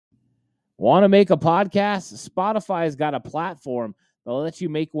Want to make a podcast? Spotify has got a platform that lets you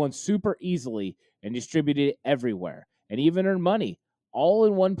make one super easily and distribute it everywhere and even earn money all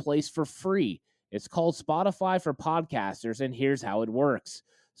in one place for free. It's called Spotify for Podcasters, and here's how it works.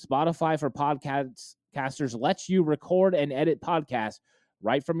 Spotify for Podcasters lets you record and edit podcasts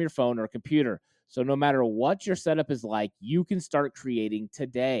right from your phone or computer. So no matter what your setup is like, you can start creating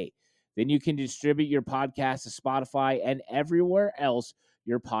today. Then you can distribute your podcast to Spotify and everywhere else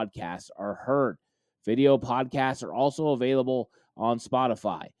your podcasts are heard. Video podcasts are also available on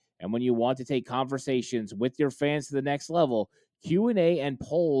Spotify. And when you want to take conversations with your fans to the next level, Q&A and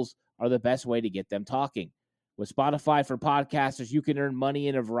polls are the best way to get them talking. With Spotify for Podcasters, you can earn money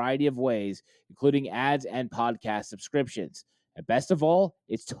in a variety of ways, including ads and podcast subscriptions. And best of all,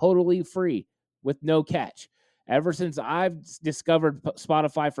 it's totally free with no catch. Ever since I've discovered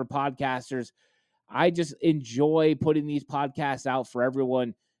Spotify for Podcasters, I just enjoy putting these podcasts out for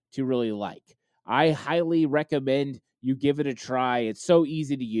everyone to really like. I highly recommend you give it a try. It's so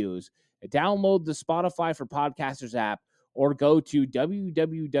easy to use. Download the Spotify for Podcasters app or go to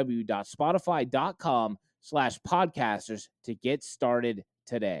www.spotify.com/podcasters to get started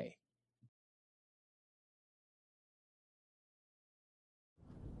today.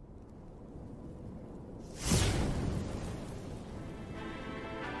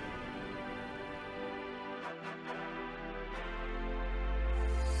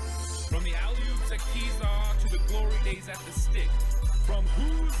 From the alley-oops at Kezar to the glory days at the stick. From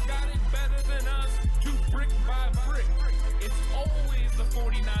who's got it better than us to brick by brick. It's always the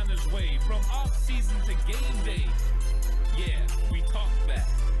 49ers way. From off-season to game day. Yeah, we talk back.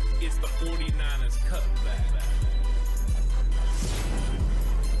 It's the 49ers cutback.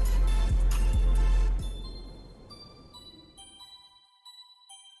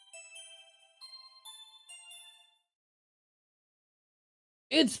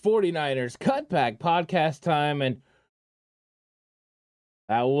 It's 49ers Cutback podcast time, and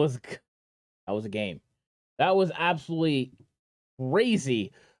that was a game. That was absolutely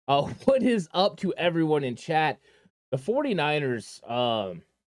crazy. What is up to everyone in chat? The 49ers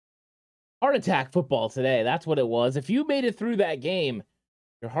heart attack football today. That's what it was. If you made it through that game,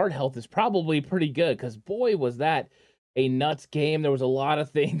 your heart health is probably pretty good, because boy, was that a nuts game. There was a lot of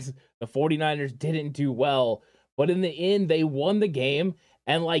things the 49ers didn't do well, but in the end, they won the game.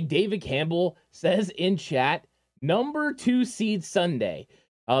 And like David Campbell says in chat, number 2 seed Sunday.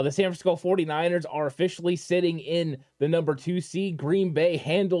 The San Francisco 49ers are officially sitting in the number 2 seed. Green Bay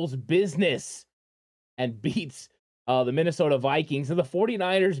handles business and beats the Minnesota Vikings. And the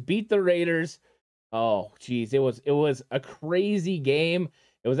 49ers beat the Raiders. Oh, geez, it was a crazy game.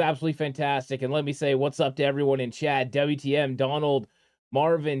 It was absolutely fantastic. And let me say what's up to everyone in chat. WTM, Donald,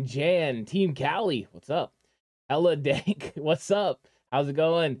 Marvin, Jan, Team Cali, what's up? Ella Dank, what's up? How's it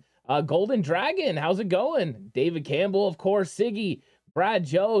going? Golden Dragon, how's it going? David Campbell, of course, Siggy, Brad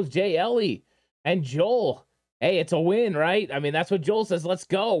Joes, Jay Ellie, and Joel. Hey, it's a win, right? I mean, that's what Joel says. Let's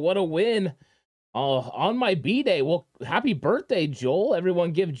go. What a win. On my B-Day. Well, happy birthday, Joel.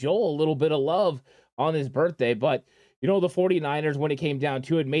 Everyone give Joel a little bit of love on his birthday. But, you know, the 49ers, when it came down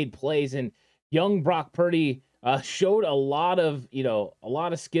to it, made plays. And young Brock Purdy showed a lot of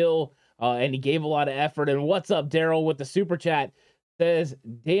skill, and he gave a lot of effort. And what's up, Daryl, with the super chat? Says,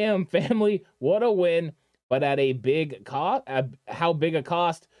 damn family, what a win, but at a big cost. How big a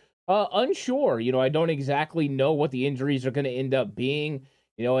cost? Unsure. You know, I don't exactly know what the injuries are going to end up being,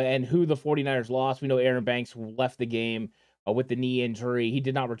 you know, and who the 49ers lost. We know Aaron Banks left the game with the knee injury. He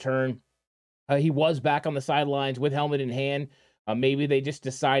did not return. He was back on the sidelines with helmet in hand. Maybe they just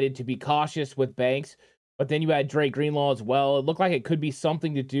decided to be cautious with Banks. But then you had Dre Greenlaw as well. It looked like it could be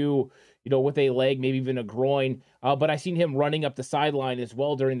something to do, you know, with a leg, maybe even a groin. But I seen him running up the sideline as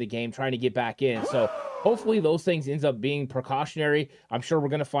well during the game, trying to get back in. So hopefully those things ends up being precautionary. I'm sure we're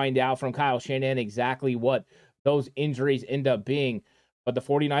going to find out from Kyle Shanahan exactly what those injuries end up being. But the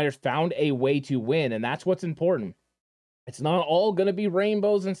 49ers found a way to win, and that's what's important. It's not all going to be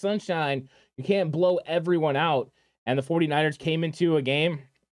rainbows and sunshine. You can't blow everyone out. And the 49ers came into a game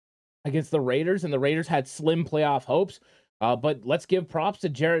against the Raiders, and the Raiders had slim playoff hopes. But let's give props to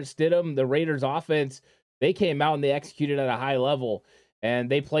Jarrett Stidham, the Raiders offense. They came out and they executed at a high level, and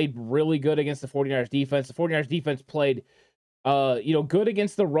they played really good against the 49ers defense. The 49ers defense played, good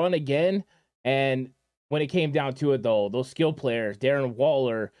against the run again. And when it came down to it, though, those skill players, Darren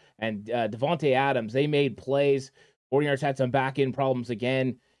Waller and Devontae Adams, they made plays. 49ers had some back-end problems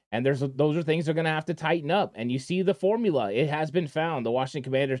again. And those are things they're going to have to tighten up. And you see the formula. It has been found. The Washington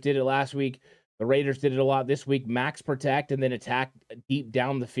Commanders did it last week. The Raiders did it a lot this week. Max protect and then attack deep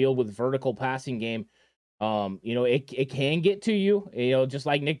down the field with vertical passing game. It can get to you, just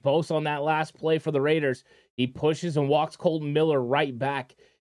like Nick Bosa on that last play for the Raiders. He pushes and walks Colton Miller right back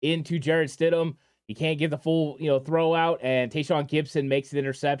into Jarrett Stidham. He can't get the full, throw out, and Tayshaun Gibson makes the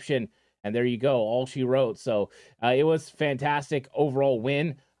interception. And there you go, all she wrote. So it was fantastic overall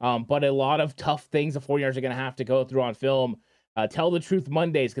win, but a lot of tough things the 49ers are going to have to go through on film. Tell the Truth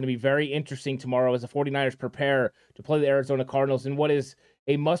Monday is going to be very interesting tomorrow as the 49ers prepare to play the Arizona Cardinals in what is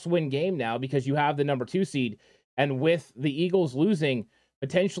a must-win game now because you have the number 2 seed, and with the Eagles losing,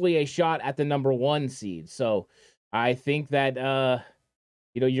 potentially a shot at the number 1 seed. So I think that,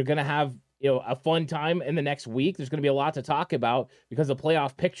 you're going to have a fun time in the next week. There's going to be a lot to talk about because the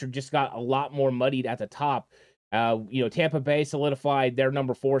playoff picture just got a lot more muddied at the top. Tampa Bay solidified their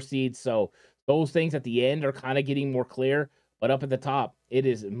number 4 seed, so those things at the end are kind of getting more clear. But up at the top, it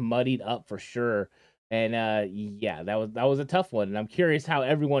is muddied up for sure. And that was a tough one. And I'm curious how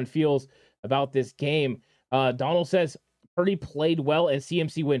everyone feels about this game. Donald says Purdy played well and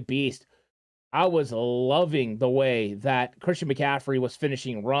CMC went beast. I was loving the way that Christian McCaffrey was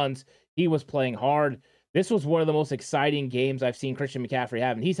finishing runs. He was playing hard. This was one of the most exciting games I've seen Christian McCaffrey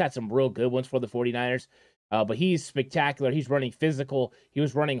have. And he's had some real good ones for the 49ers. But he's spectacular. He's running physical. He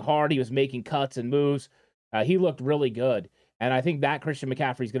was running hard. He was making cuts and moves. He looked really good. And I think that Christian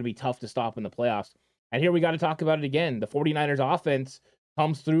McCaffrey is going to be tough to stop in the playoffs. And here we got to talk about it again. The 49ers offense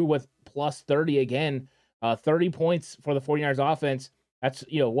comes through with plus 30 again. 30 points for the 49ers offense. That's,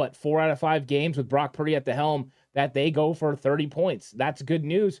 4 out of 5 games with Brock Purdy at the helm that they go for 30 points. That's good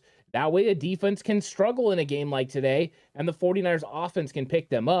news. That way a defense can struggle in a game like today, and the 49ers offense can pick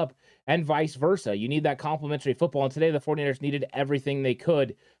them up, and vice versa. You need that complementary football, and today the 49ers needed everything they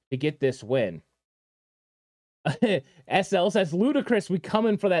could to get this win. SL says, ludicrous, we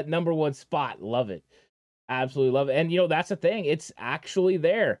coming for that number 1 spot. Love it. Absolutely love it. And, that's the thing. It's actually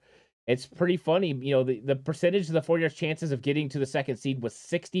there. It's pretty funny. The percentage of the 49ers chances of getting to the 2nd seed was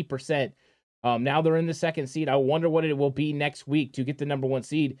 60%. Now they're in the 2nd seed. I wonder what it will be next week to get the number 1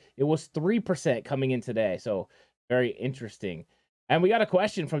 seed. It was 3% coming in today. So very interesting. And we got a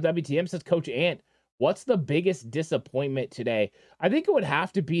question from WTM, says, Coach Ant, what's the biggest disappointment today? I think it would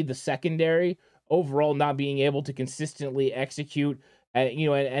have to be the secondary overall not being able to consistently execute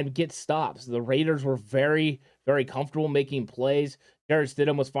and get stops. The Raiders were very, very comfortable making plays. Jarrett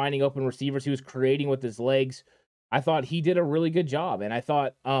Stidham was finding open receivers. He was creating with his legs. I thought he did a really good job. And I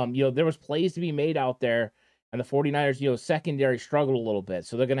thought, there was plays to be made out there. And the 49ers, secondary struggled a little bit.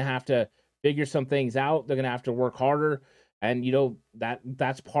 So they're going to have to figure some things out. They're going to have to work harder. And,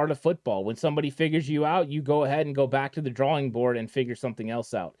 that's part of football. When somebody figures you out, you go ahead and go back to the drawing board and figure something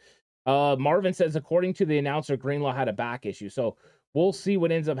else out. Marvin says, according to the announcer, Greenlaw had a back issue. So we'll see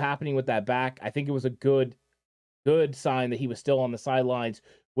what ends up happening with that back. I think it was a good sign that he was still on the sidelines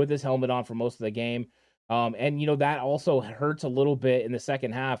with his helmet on for most of the game. That also hurts a little bit in the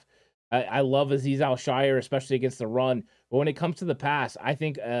second half. I love Azeez Al-Shaair, especially against the run. But when it comes to the pass, I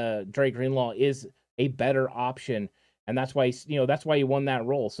think Dre Greenlaw is a better option. And that's why, that's why he won that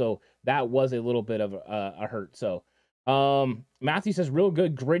role. So that was a little bit of a hurt. So Matthew says, real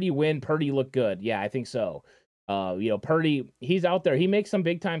good, gritty win. Purdy looked good. Yeah, I think so. Purdy, he's out there. He makes some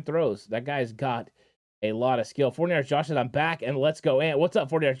big time throws. That guy's got a lot of skill. 49ers Josh said, I'm back and let's go. And what's up,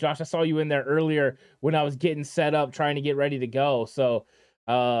 49ers Josh? I saw you in there earlier when I was getting set up, trying to get ready to go. So,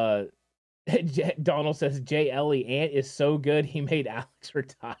 Donald says, Jay Ellie, Ant is so good. He made Alex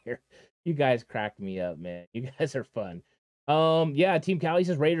retire. You guys cracked me up, man. You guys are fun. Team Cali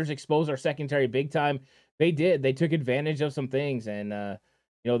says Raiders exposed our secondary big time. They did. They took advantage of some things, and that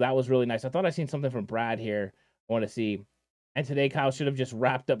was really nice. I thought I seen something from Brad here. I want to see. And today, Kyle should have just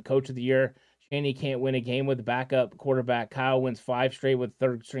wrapped up Coach of the Year. Shanny can't win a game with the backup quarterback. Kyle wins 5 straight with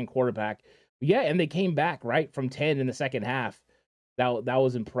third-string quarterback. Yeah, and they came back right from 10 in the second half. That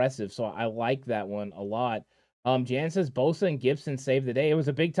was impressive. So I like that one a lot. Jan says Bosa and Gibson saved the day. It was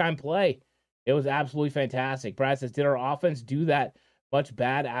a big-time play. It was absolutely fantastic. Brad says, did our offense do that much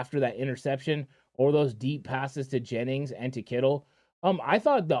bad after that interception or those deep passes to Jennings and to Kittle? I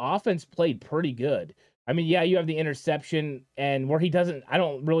thought the offense played pretty good. I mean, yeah, you have the interception and where I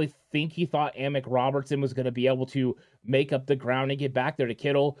don't really think he thought Amick Robertson was going to be able to make up the ground and get back there to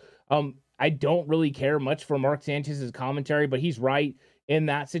Kittle. I don't really care much for Mark Sanchez's commentary, but he's right. In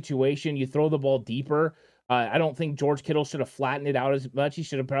that situation, you throw the ball deeper. I don't think George Kittle should have flattened it out as much. He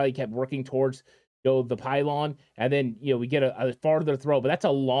should have probably kept working towards the pylon, and then we get a farther throw. But that's a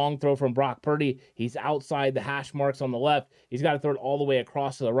long throw from Brock Purdy. He's outside the hash marks on the left. He's got to throw it all the way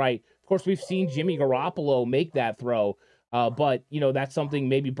across to the right. Of course, we've seen Jimmy Garoppolo make that throw, but that's something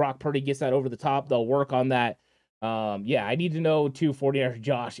maybe Brock Purdy gets that over the top. They'll work on that. Yeah, I need to know too, 49ers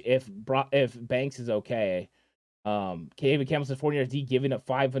Josh, if Banks is okay. David Campbell says 49ers D giving up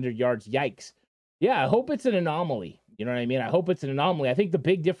 500 yards. Yikes. Yeah, I hope it's an anomaly. You know what I mean? I hope it's an anomaly. I think the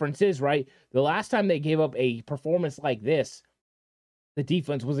big difference is, right, the last time they gave up a performance like this, the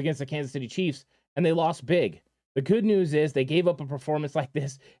defense was against the Kansas City Chiefs, and they lost big. The good news is they gave up a performance like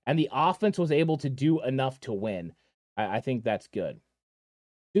this, and the offense was able to do enough to win. I think that's good.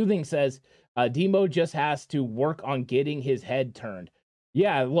 Soothing says, Demo just has to work on getting his head turned.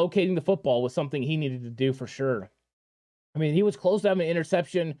 Yeah, locating the football was something he needed to do for sure. I mean, he was close to having an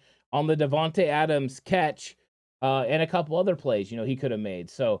interception on the Davante Adams catch and a couple other plays, he could have made.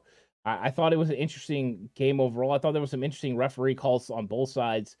 So I thought it was an interesting game overall. I thought there was some interesting referee calls on both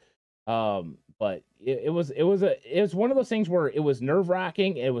sides. But it was one of those things where it was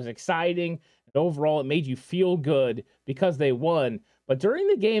nerve-wracking, it was exciting, and overall it made you feel good because they won. But during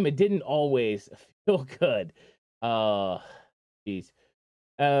the game, it didn't always feel good. Jeez.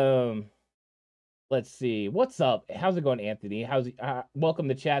 Let's see. What's up? How's it going, Anthony? Welcome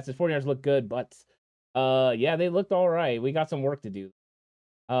to chat. Says 49ers look good, but yeah, they looked all right. We got some work to do.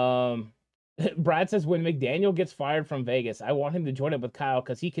 Brad says when McDaniel gets fired from Vegas, I want him to join up with Kyle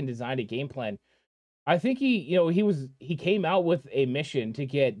because he can design a game plan. I think he came out with a mission to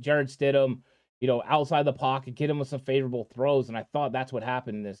get Jarrett Stidham, outside the pocket, get him with some favorable throws, and I thought that's what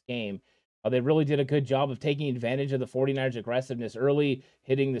happened in this game. They really did a good job of taking advantage of the 49ers' aggressiveness early,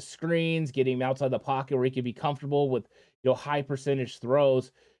 hitting the screens, getting him outside the pocket where he could be comfortable with, high percentage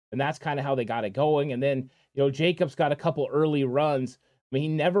throws. And that's kind of how they got it going. And then, Jacobs got a couple early runs. I mean, he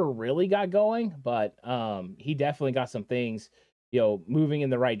never really got going, but he definitely got some things, moving in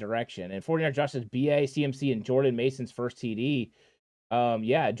the right direction. And 49ers Josh says BA, CMC, and Jordan Mason's first TD.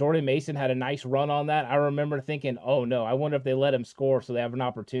 Yeah, Jordan Mason had a nice run on that. I remember thinking, oh no, I wonder if they let him score so they have an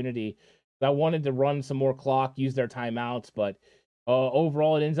opportunity. I wanted to run some more clock, use their timeouts, but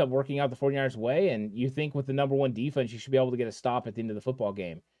overall it ends up working out the 49ers way. And you think with the number one defense, you should be able to get a stop at the end of the football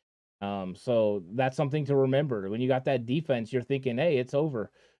game. So that's something to remember. When you got that defense, you're thinking, hey, it's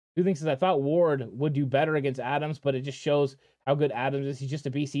over. Two things is I thought Ward would do better against Adams, but it just shows how good Adams is. He's just a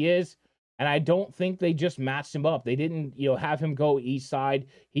beast. He is. And I don't think they just matched him up. They didn't, have him go east side.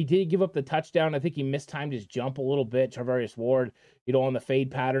 He did give up the touchdown. I think he mistimed his jump a little bit, Charvarius Ward, on the fade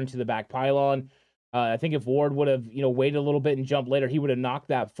pattern to the back pylon. I think if Ward would have, waited a little bit and jumped later, he would have knocked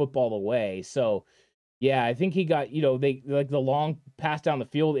that football away. So, yeah, I think he got, they like the long pass down the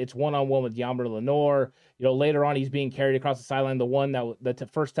field. It's one-on-one with Yammer Lenore. Later on, he's being carried across the sideline. The one the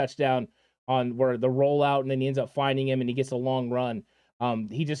first touchdown on where the rollout, and then he ends up finding him and he gets a long run.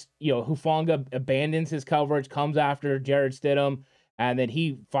 He just, Hufanga abandons his coverage, comes after Jarrett Stidham, and then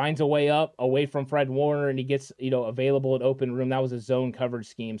he finds a way up away from Fred Warner, and he gets, available at open room. That was a zone coverage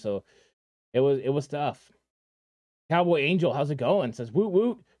scheme, so it was tough. Cowboy Angel, how's it going? Says woot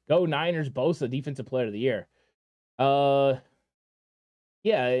woot, go Niners, Bosa, defensive player of the year. Yeah,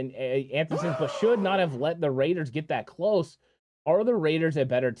 and Anthony says, but should not have let the Raiders get that close. Are the Raiders a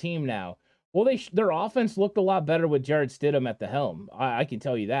better team now? Well, their offense looked a lot better with Jarrett Stidham at the helm. I can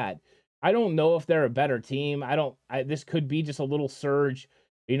tell you that. I don't know if they're a better team. This could be just a little surge,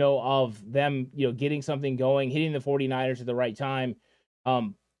 of them, getting something going, hitting the 49ers at the right time.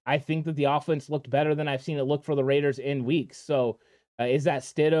 I think that the offense looked better than I've seen it look for the Raiders in weeks. So is that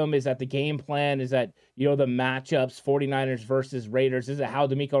Stidham? Is that the game plan? Is that, the matchups, 49ers versus Raiders? Is it how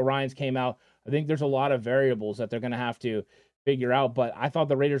DeMeco Ryans came out? I think there's a lot of variables that they're going to have to figure out, but I thought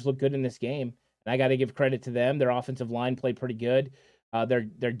the Raiders looked good in this game, and I got to give credit to them. Their offensive line played pretty good. Their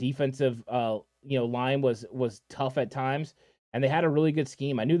defensive line was tough at times, and they had a really good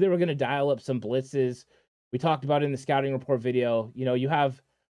scheme. I knew they were going to dial up some blitzes. We talked about it in the scouting report video. You have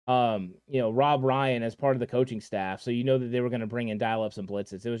Rob Ryan as part of the coaching staff, so that they were going to bring and dial up some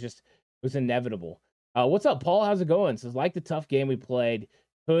blitzes. It was inevitable. What's up, Paul? How's it going? Says like the tough game we played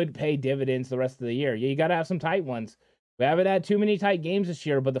could pay dividends the rest of the year. Yeah, you got to have some tight ones. We haven't had too many tight games this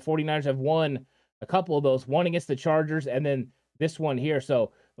year, but the 49ers have won a couple of those, one against the Chargers and then this one here.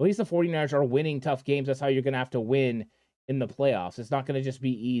 So at least the 49ers are winning tough games. That's how you're going to have to win in the playoffs. It's not going to just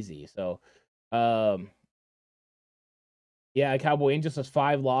be easy. So, yeah, Cowboy Angels has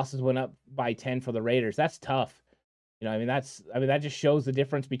 5 losses, went up by 10 for the Raiders. That's tough. That just shows the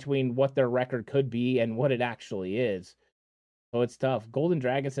difference between what their record could be and what it actually is. So it's tough. Golden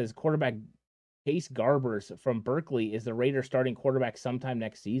Dragon says quarterback Case Garbers from Berkeley is the Raiders starting quarterback sometime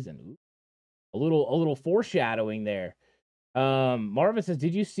next season. Ooh, a little foreshadowing there. Marvin says,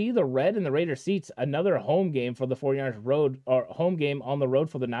 did you see the red in the Raiders seats? Another home game for the 49ers home game on the road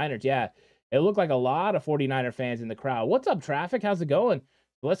for the Niners. Yeah, it looked like a lot of 49er fans in the crowd. What's up, traffic? How's it going?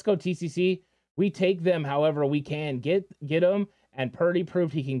 Let's go TCC. We take them however we can get them, and Purdy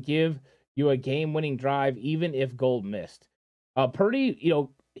proved he can give you a game-winning drive even if Gold missed. Purdy,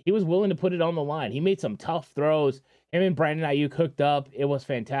 he was willing to put it on the line. He made some tough throws. Him and Brandon Ayuk hooked up. It was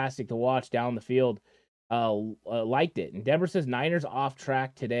fantastic to watch down the field. Liked it. And Deborah says Niners off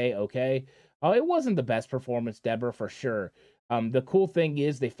track today. Okay. It wasn't the best performance, Deborah, for sure. The cool thing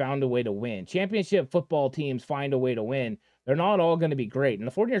is they found a way to win. Championship football teams find a way to win. They're not all going to be great. And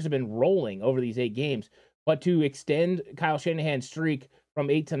the 49ers have been rolling over these 8 games. But to extend Kyle Shanahan's streak from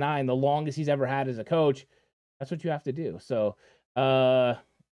 8 to 9, the longest he's ever had as a coach, that's what you have to do. So,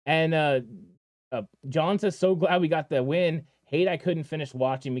 John says, so glad we got the win. Hate I couldn't finish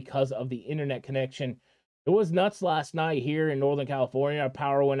watching because of the internet connection. It was nuts last night here in Northern California. Our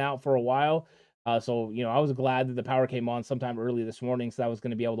power went out for a while. So I was glad that the power came on sometime early this morning, so I was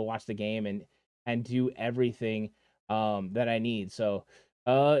going to be able to watch the game and do everything that I need. So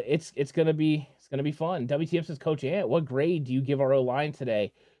it's gonna be fun. WTF says, Coach Ant, what grade do you give our O-line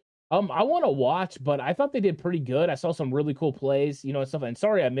today? I want to watch, but I thought they did pretty good. I saw some really cool plays, and stuff. And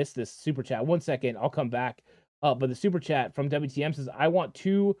sorry I missed this super chat. 1 second, I'll come back. But the super chat from WTM says, I want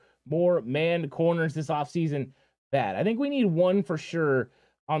 2 more man corners this offseason. Bad. I think we need 1 for sure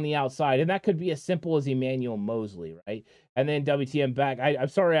on the outside, and that could be as simple as Emmanuel Mosley, right? And then WTM back. I'm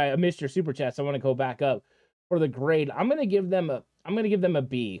sorry I missed your super chat, so I want to go back up for the grade. I'm gonna give them a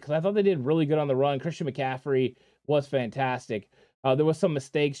B because I thought they did really good on the run. Christian McCaffrey was fantastic. There was some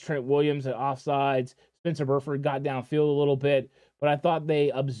mistakes. Trent Williams at offsides. Spencer Burford got downfield a little bit, but I thought they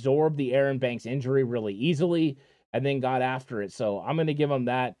absorbed the Aaron Banks injury really easily and then got after it. So I'm going to give them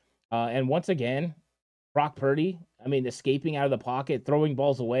that. And once again, Brock Purdy, escaping out of the pocket, throwing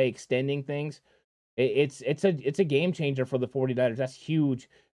balls away, extending things. It's a game changer for the 49ers. That's huge.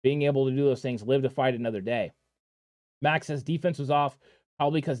 Being able to do those things, live to fight another day. Max says defense was off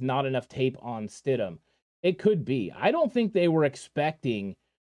probably because not enough tape on Stidham. It could be. I don't think they were expecting,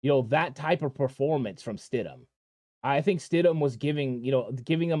 that type of performance from Stidham. I think Stidham was giving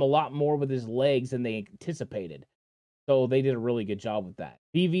them a lot more with his legs than they anticipated. So they did a really good job with that.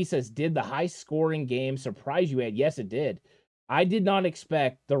 BV says, did the high-scoring game surprise you, Ed? Yes, it did. I did not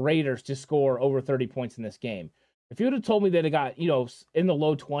expect the Raiders to score over 30 points in this game. If you would have told me that it got, in the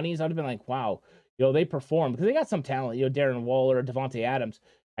low 20s, I'd have been like, wow, they performed. Because they got some talent, Darren Waller, Devontae Adams.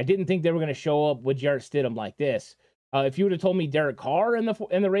 I didn't think they were going to show up with Jarrett Stidham like this. If you would have told me Derek Carr and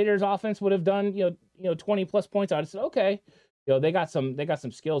the Raiders offense would have done 20 plus points, I'd have said okay. They got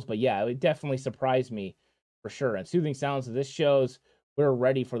some skills, but yeah, it definitely surprised me for sure. And Soothing Sounds, this shows we're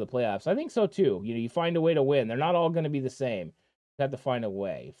ready for the playoffs. I think so too. You find a way to win. They're not all going to be the same. You have to find a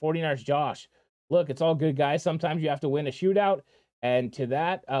way. 49ers Josh, look, it's all good, guys. Sometimes you have to win a shootout, and to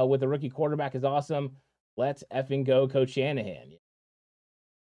that, with a rookie quarterback is awesome. Let's effing go, Coach Shanahan.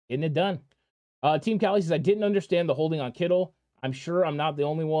 Getting it done. Team Cali says, I didn't understand the holding on Kittle. I'm sure I'm not the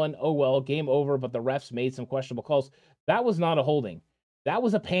only one. Oh, well, game over, but the refs made some questionable calls. That was not a holding. That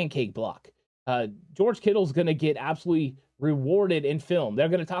was a pancake block. George Kittle's going to get absolutely rewarded in film. They're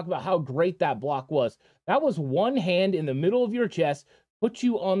going to talk about how great that block was. That was one hand in the middle of your chest, put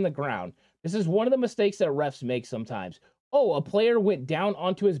you on the ground. This is one of the mistakes that refs make sometimes. Oh, a player went down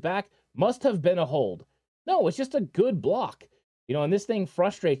onto his back. Must have been a hold. No, it's just a good block. And this thing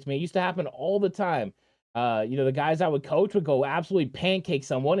frustrates me. It used to happen all the time. The guys I would coach would go absolutely pancake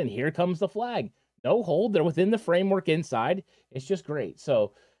someone, and here comes the flag. No hold. They're within the framework inside. It's just great.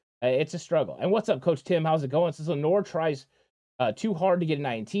 So it's a struggle. And what's up, Coach Tim? How's it going? So Lenore tries too hard to get an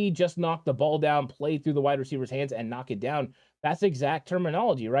INT. Just knock the ball down, play through the wide receiver's hands, and knock it down. That's exact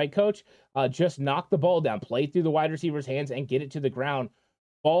terminology, right, Coach? Just knock the ball down, play through the wide receiver's hands, and get it to the ground.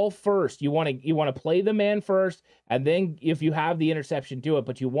 Ball first. You want to play the man first, and then if you have the interception, do it.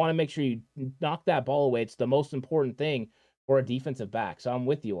 But you want to make sure you knock that ball away. It's the most important thing for a defensive back. So I'm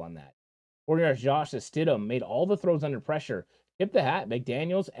with you on that. 49ers Josh says Stidham made all the throws under pressure. Tip the hat.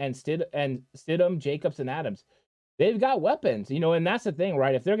 McDaniels and Stidham, Jacobs, and Adams. They've got weapons, and that's the thing,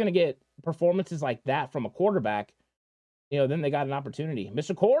 right? If they're going to get performances like that from a quarterback, then they got an opportunity.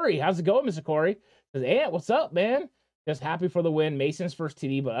 Mr. Corey, how's it going, Mr. Corey? Says, Ant, what's up, man? Just happy for the win. Mason's first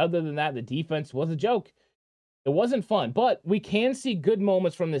TD, but other than that, the defense was a joke. It wasn't fun, but we can see good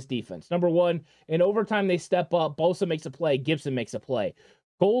moments from this defense. Number one, in overtime, they step up. Bosa makes a play. Gibson makes a play.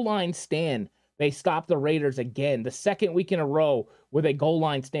 Goal line stand. They stop the Raiders again, the second week in a row with a goal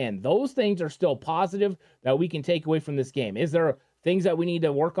line stand. Those things are still positive that we can take away from this game. Is there things that we need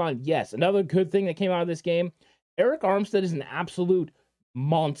to work on? Yes. Another good thing that came out of this game, Eric Armstead is an absolute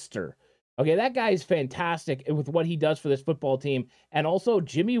monster. Okay, that guy is fantastic with what he does for this football team. And also,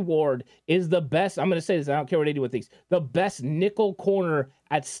 Jimmy Ward is the best. I'm going to say this. I don't care what anyone thinks. The best nickel corner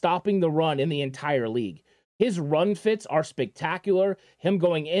at stopping the run in the entire league. His run fits are spectacular. Him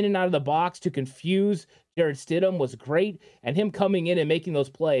going in and out of the box to confuse Jarrett Stidham was great. And him coming in and making those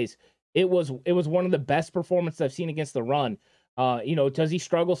plays, it was one of the best performances I've seen against the run. Does he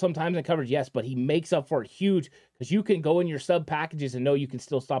struggle sometimes in coverage? Yes, but he makes up for it huge because you can go in your sub packages and know you can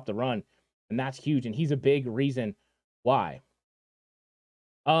still stop the run. And that's huge. And he's a big reason why.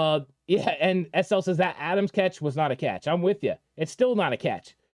 Yeah, and SL says that Adams catch was not a catch. I'm with you. It's still not a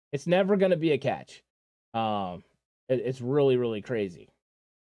catch. It's never going to be a catch. It's really, really crazy.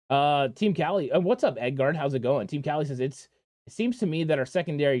 Team Cali, what's up, Edgard? How's it going? Team Cali says it seems to me that our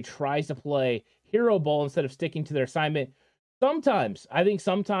secondary tries to play hero ball instead of sticking to their assignment. Sometimes, I think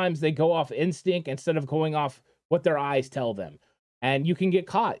sometimes they go off instinct instead of going off what their eyes tell them. And you can get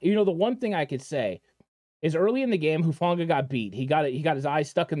caught. The one thing I could say is early in the game, Hufanga got beat. He got his eyes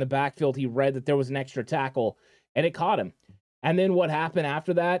stuck in the backfield. He read that there was an extra tackle, and it caught him. And then what happened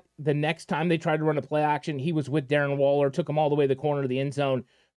after that? The next time they tried to run a play action, he was with Darren Waller, took him all the way to the corner of the end zone.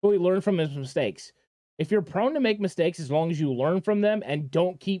 So he learned from his mistakes. If you're prone to make mistakes, as long as you learn from them and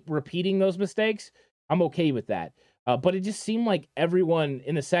don't keep repeating those mistakes, I'm okay with that. But it just seemed like everyone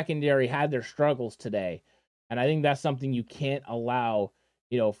in the secondary had their struggles today. And I think that's something you can't allow,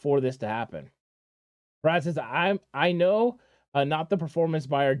 for this to happen. Brad says, I know not the performance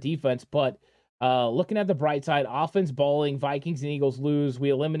by our defense, but looking at the bright side, offense balling, Vikings and Eagles lose. We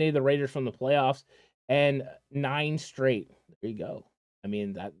eliminated the Raiders from the playoffs and 9 straight. There you go. I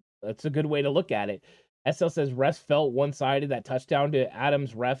mean, that's a good way to look at it. SL says refs felt one-sided. That touchdown to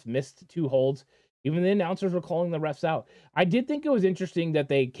Adams, ref missed 2 holds. Even the announcers were calling the refs out. I did think it was interesting that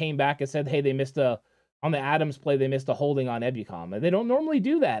they came back and said, hey, they missed on the Adams play, they missed a holding on Ebukam. And they don't normally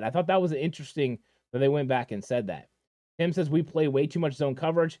do that. I thought that was interesting that they went back and said that. Tim says we play way too much zone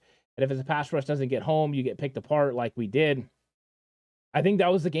coverage, and if it's a pass rush doesn't get home, you get picked apart like we did. I think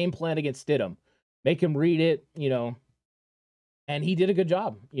that was the game plan against Stidham. Make him read it, and he did a good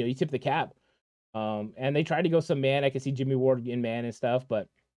job. He tipped the cap. And they tried to go some man. I could see Jimmy Ward in man and stuff, but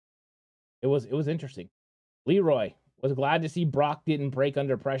it was interesting. Leroy was glad to see Brock didn't break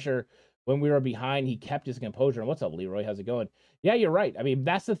under pressure. When we were behind, he kept his composure. And what's up, Leroy? How's it going? Yeah, you're right. I mean,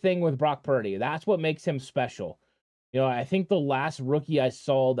 that's the thing with Brock Purdy. That's what makes him special. I think the last rookie I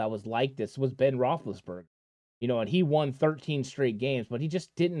saw that was like this was Ben Roethlisberger. And he won 13 straight games, but he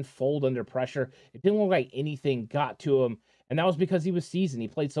just didn't fold under pressure. It didn't look like anything got to him. And that was because he was seasoned. He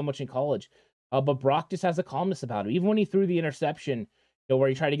played so much in college. But Brock just has a calmness about him. Even when he threw the interception, where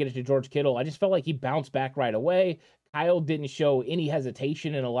he tried to get it to George Kittle, I just felt like he bounced back right away. Kyle didn't show any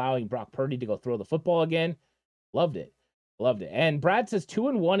hesitation in allowing Brock Purdy to go throw the football again. Loved it. And Brad says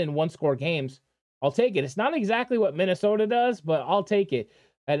 2-1 in 1-score games. I'll take it. It's not exactly what Minnesota does, but I'll take it.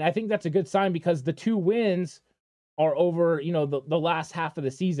 And I think that's a good sign because the 2 wins are over, the last half of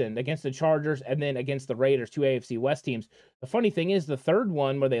the season against the Chargers and then against the Raiders, 2 AFC West teams. The funny thing is the third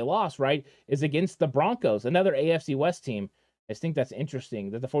one where they lost, right, is against the Broncos, another AFC West team. I just think that's interesting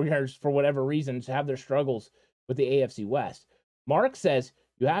that the 49ers, for whatever reasons, have their struggles with the AFC West. Mark says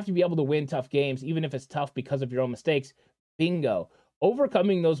you have to be able to win tough games, even if it's tough because of your own mistakes. Bingo.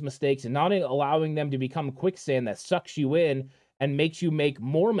 Overcoming those mistakes and not allowing them to become quicksand that sucks you in and makes you make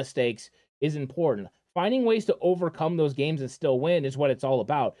more mistakes is important. Finding ways to overcome those games and still win is what it's all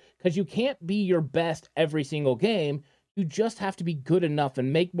about. Because you can't be your best every single game. You just have to be good enough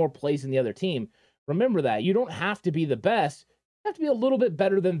and make more plays than the other team. Remember that. You don't have to be the best. You have to be a little bit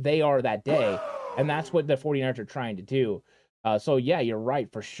better than they are that day. And that's what the 49ers are trying to do. So, yeah, you're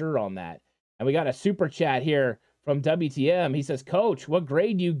right for sure on that. And we got a super chat here from WTM. He says, Coach, what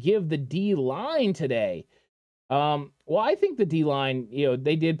grade do you give the D-line today? Well, I think the D-line,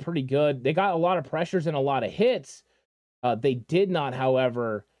 they did pretty good. They got a lot of pressures and a lot of hits. They did not,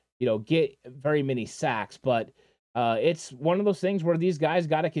 however, get very many sacks. But it's one of those things where these guys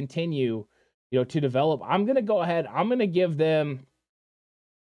got to continue, to develop. I'm going to go ahead. I'm going to give them,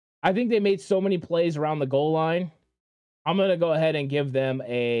 I think they made so many plays around the goal line. I'm going to go ahead and give them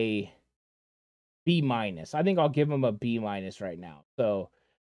a B-. I think I'll give them a B- right now. So,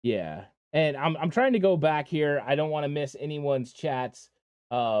 yeah. And I'm trying to go back here. I don't want to miss anyone's chats,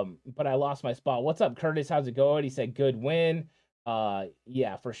 but I lost my spot. What's up, Curtis? How's it going? He said, good win.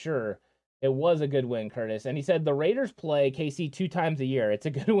 Yeah, for sure. It was a good win, Curtis. And he said the Raiders play KC 2 times a year. It's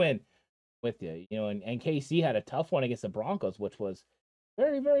a good win with you. And KC had a tough one against the Broncos, which was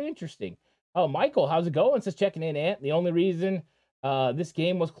very, very interesting. Oh, Michael, how's it going? Says checking in, Ant. The only reason this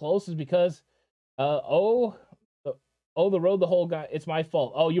game was close is because Oh, the road the whole guy. It's my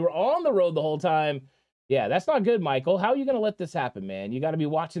fault. Oh, you were on the road the whole time. Yeah, that's not good, Michael. How are you going to let this happen, man? You got to be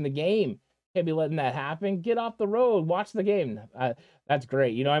watching the game. Can't be letting that happen. Get off the road. Watch the game. That's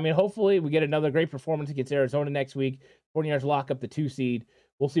great. You know, I mean, hopefully we get another great performance against Arizona next week. 49ers lock up the 2 seed.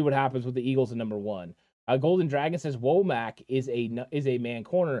 We'll see what happens with the Eagles in number 1. Golden Dragon says Womack is a man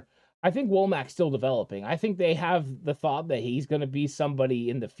corner. I think Womack's still developing. I think they have the thought that he's going to be somebody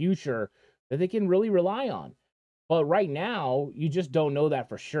in the future that they can really rely on. But right now, you just don't know that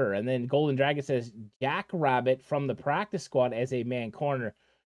for sure. And then Golden Dragon says Jackrabbit from the practice squad as a man corner.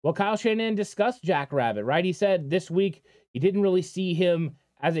 Well, Kyle Shanahan discussed Jackrabbit, right? He said this week he didn't really see him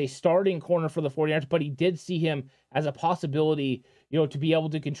as a starting corner for the 49ers, but he did see him as a possibility, to be able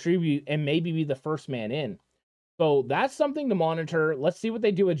to contribute and maybe be the first man in. So that's something to monitor. Let's see what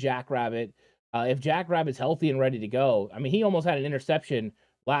they do with Jackrabbit. If Jackrabbit's healthy and ready to go, I mean, he almost had an interception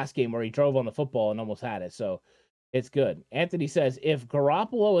last game where he drove on the football and almost had it. So it's good. Anthony says, if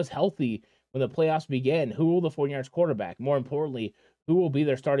Garoppolo is healthy when the playoffs begin, who will the 49ers quarterback? More importantly, who will be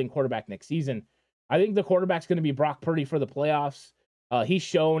their starting quarterback next season? I think the quarterback's going to be Brock Purdy for the playoffs. He's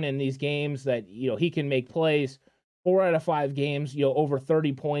shown in these games that, he can make plays. 4 out of 5 games, over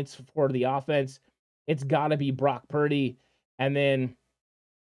 30 points for the offense. It's got to be Brock Purdy. And then,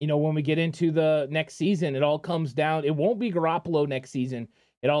 when we get into the next season, it all comes down. It won't be Garoppolo next season.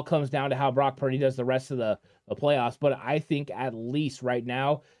 It all comes down to how Brock Purdy does the rest of the playoffs. But I think at least right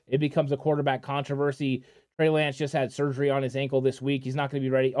now, it becomes a quarterback controversy. Trey Lance just had surgery on his ankle this week. He's not going to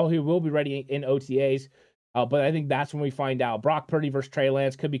be ready. Oh, he will be ready in OTAs. But I think that's when we find out. Brock Purdy versus Trey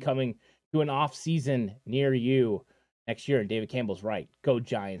Lance could be coming to an off season near you next year. And David Campbell's right. Go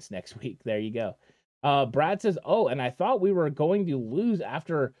Giants next week. There you go. Brad says, and I thought we were going to lose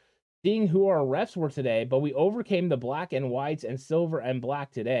after seeing who our refs were today, but we overcame the black and whites and silver and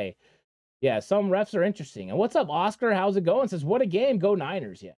black today. Yeah, some refs are interesting. And what's up, Oscar? How's it going? Says, what a game. Go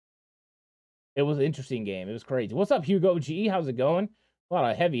Niners. Yeah. It was an interesting game. It was crazy. What's up, Hugo G? How's it going? A lot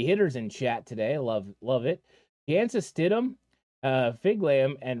of heavy hitters in chat today. Love it. Kansas Stidham, Fig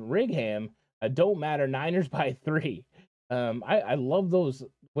Lamb, and Righam don't matter. Niners by 3. I love those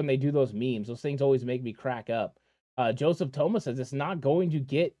when they do those memes. Those things always make me crack up. Joseph Thomas says it's not going to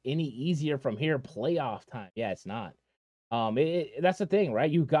get any easier from here. Playoff time. Yeah, it's not. That's the thing, right?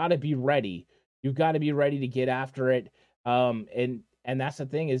 You got to be ready. You've got to be ready to get after it. And that's the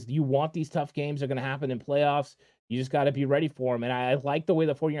thing is you want these tough games. They're going to happen in playoffs. You just got to be ready for them. And I like the way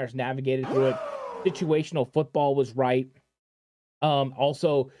the 49ers navigated through it. Situational football was right.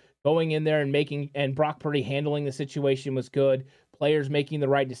 Also going in there and Brock Purdy handling the situation was good. Players making the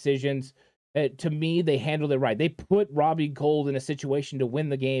right decisions. To me, they handled it right. They put Robbie Gould in a situation to win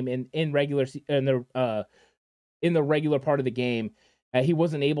the game in the regular part of the game. He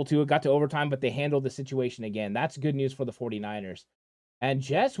wasn't able to. It got to overtime, but they handled the situation again. That's good news for the 49ers. And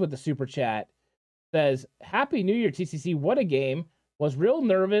Jess with the super chat says, Happy New Year, TCC. What a game. Was real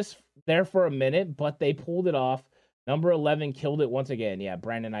nervous there for a minute, but they pulled it off. Number 11 killed it once again. Yeah,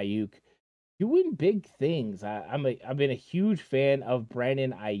 Brandon Ayuk doing big things. I've been a huge fan of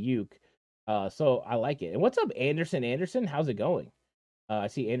Brandon Ayuk. So I like it. And what's up, Anderson? Anderson, how's it going? I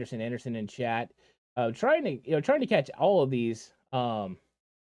see Anderson in chat. Trying to catch all of these. There's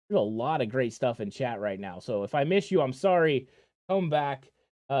a lot of great stuff in chat right now. So if I miss you, I'm sorry. Come back.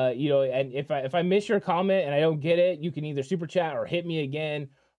 And if I miss your comment and I don't get it, you can either super chat or hit me again.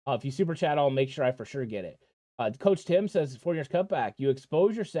 If you super chat, I'll make sure I for sure get it. Coach Tim says 49ers cutback. You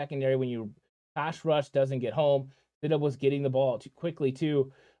expose your secondary when your pass rush doesn't get home. Stidham was getting the ball too quickly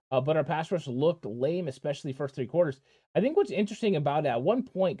too. But our pass rush looked lame, especially first 3 quarters. I think what's interesting about it at one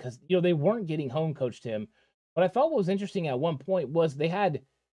point, because they weren't getting home, Coach Tim. But I thought what was interesting at one point was they had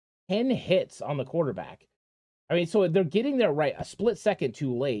 10 hits on the quarterback. I mean, so they're getting there right. A split second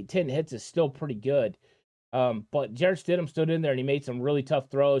too late. 10 hits is still pretty good. But Jarrett Stidham stood in there and he made some really tough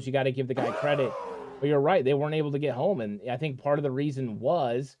throws. You got to give the guy credit. But you're right. They weren't able to get home. And I think part of the reason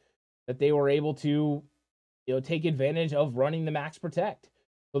was that they were able to, take advantage of running the max protect.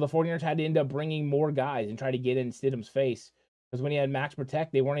 So the 49ers had to end up bringing more guys and try to get in Stidham's face. Because when he had max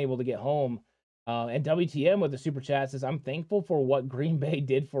protect, they weren't able to get home. And WTM with the super chat says, I'm thankful for what Green Bay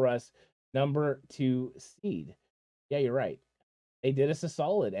did for us. Number 2 seed. Yeah, you're right. They did us a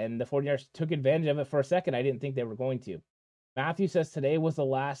solid, and the 49ers took advantage of it for a second. I didn't think they were going to. Matthew says, today was the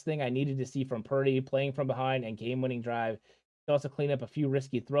last thing I needed to see from Purdy, playing from behind and game-winning drive. He also cleaned up a few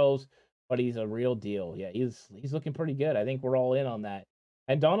risky throws, but he's a real deal. Yeah, he's looking pretty good. I think we're all in on that.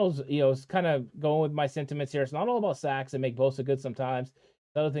 And Donald's, is kind of going with my sentiments here. It's not all about sacks and make Bosa good sometimes.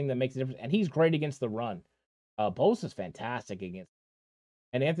 The other thing that makes a difference, and he's great against the run. Bosa's fantastic against.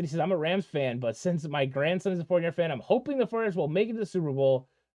 And Anthony says, I'm a Rams fan, but since my grandson is a 49er fan, I'm hoping the 49ers will make it to the Super Bowl.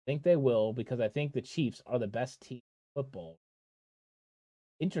 I think they will because I think the Chiefs are the best team in football.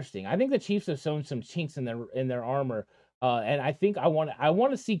 Interesting. I think the Chiefs have shown some chinks in their armor. And I think I want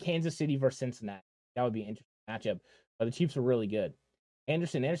to see Kansas City versus Cincinnati. That would be an interesting matchup. But the Chiefs are really good.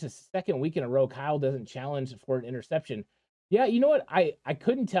 Anderson's second week in a row, Kyle doesn't challenge for an interception. Yeah, you know what? I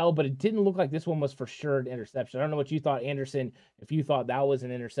couldn't tell, but it didn't look like this one was for sure an interception. I don't know what you thought, Anderson, if you thought that was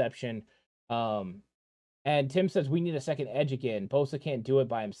an interception. And Tim says we need a second edge again. Bosa can't do it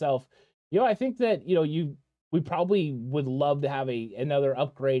by himself. I think that, we probably would love to have another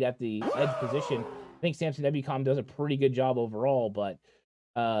upgrade at the edge position. I think Samson Ebukam does a pretty good job overall, but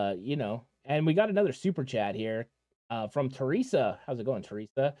and we got another super chat here from Teresa. How's it going,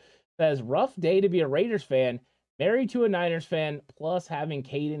 Teresa? Says rough day to be a Raiders fan, married to a Niners fan, plus having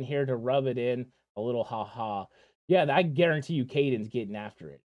Caden here to rub it in a little ha. Yeah, I guarantee you Caden's getting after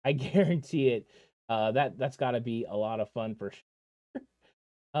it. I guarantee it. That's got to be a lot of fun for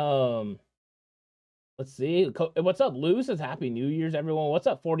sure. Let's see. What's up, Lou? Says Happy New Year's, everyone. What's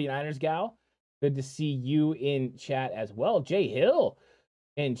up, 49ers gal? Good to see you in chat as well. Jay Hill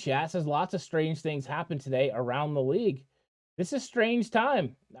in chat says lots of strange things happen today around the league. This is strange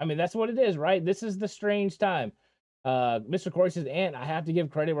time. I mean, that's what it is, right? This is the strange time. Mr. Corey says, and I have to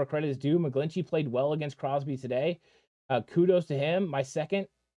give credit where credit is due. McGlinchey played well against Crosby today. Kudos to him. My second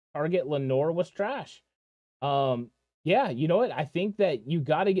target, Lenore, was trash. Yeah, you know what? I think that you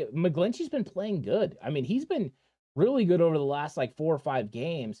got to get McGlinchey's been playing good. I mean, he's been really good over the last 4 or 5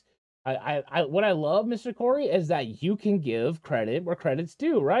 games. What I love, Mr. Corey, is that you can give credit where credit's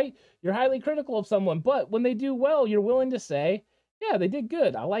due, right? You're highly critical of someone, but when they do well, you're willing to say, yeah, they did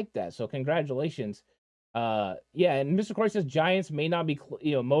good. I like that. So congratulations. Yeah, and Mr. Corey says Giants may not be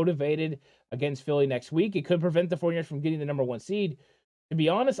motivated against Philly next week. It could prevent the 49ers from getting the number 1 seed. To be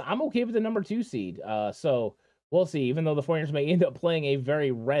honest, I'm okay with the number 2 seed. So we'll see, even though the 49ers may end up playing a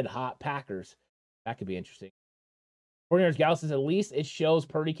very red-hot Packers. That could be interesting. 49ers Gal says, at least it shows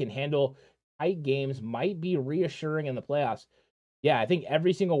Purdy can handle tight games, might be reassuring in the playoffs. Yeah, I think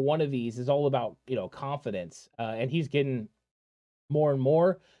every single one of these is all about, confidence. And he's getting more and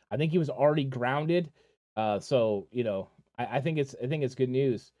more. I think he was already grounded. So, I think it's good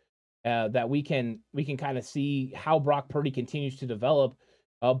news that we can kind of see how Brock Purdy continues to develop.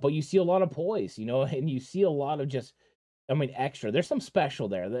 But you see a lot of poise, and you see a lot of just, extra. There's some special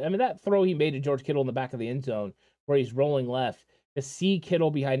there. I mean, that throw he made to George Kittle in the back of the end zone where he's rolling left, to see Kittle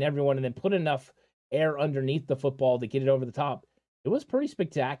behind everyone and then put enough air underneath the football to get it over the top. It was pretty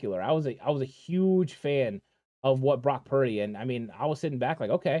spectacular. I was a huge fan of what Brock Purdy, and I was sitting back like,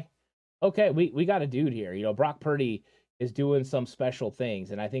 okay, we got a dude here. Brock Purdy is doing some special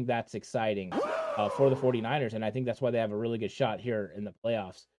things, and I think that's exciting for the 49ers, and I think that's why they have a really good shot here in the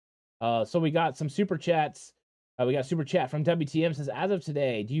playoffs. So we got some super chats. We got a super chat from WTM says, as of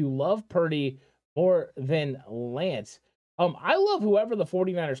today, do you love Purdy more than Lance? I love whoever the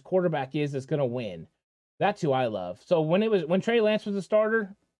 49ers quarterback is that's going to win. That's who I love. So when Trey Lance was a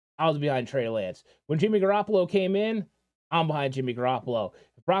starter, I was behind Trey Lance. When Jimmy Garoppolo came in, I'm behind Jimmy Garoppolo.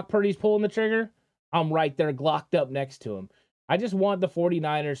 If Brock Purdy's pulling the trigger, I'm right there glocked up next to him. I just want the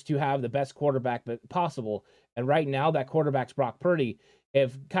 49ers to have the best quarterback possible. And right now, that quarterback's Brock Purdy.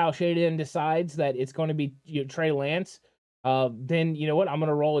 If Kyle Shanahan decides that it's going to be Trey Lance, then you know what? I'm going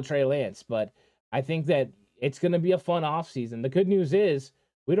to roll with Trey Lance. But I think that it's going to be a fun offseason. The good news is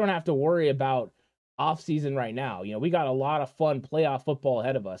we don't have to worry about offseason right now. We got a lot of fun playoff football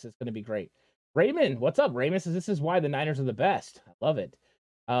ahead of us. It's going to be great. Raymond, what's up? Raymond says, this is why the Niners are the best. I love it.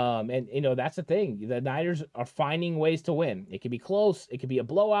 And that's the thing. The Niners are finding ways to win. It could be close. It could be a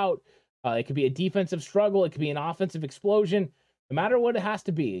blowout. It could be a defensive struggle. It could be an offensive explosion. No matter what it has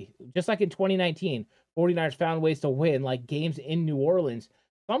to be, just like in 2019, 49ers found ways to win, like games in New Orleans.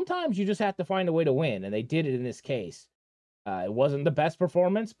 Sometimes you just have to find a way to win, and they did it in this case. It wasn't the best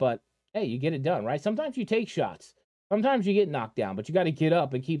performance, but hey, you get it done, right? Sometimes you take shots. Sometimes you get knocked down, but you got to get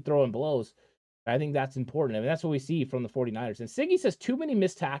up and keep throwing blows. I think that's important. That's what we see from the 49ers. And Siggy says too many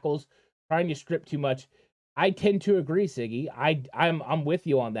missed tackles, trying to strip too much. I tend to agree, Siggy. I'm with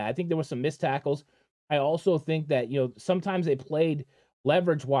you on that. I think there was some missed tackles. I also think that, sometimes they played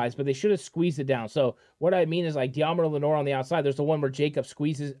leverage-wise, but they should have squeezed it down. So what I mean is like Deommodore Lenoir on the outside. There's the one where Jacob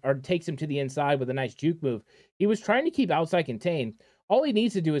squeezes or takes him to the inside with a nice juke move. He was trying to keep outside contained. All he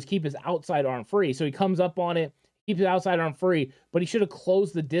needs to do is keep his outside arm free. So he comes up on it, keeps his outside arm free, but he should have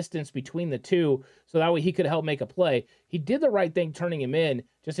closed the distance between the two so that way he could help make a play. He did the right thing turning him in.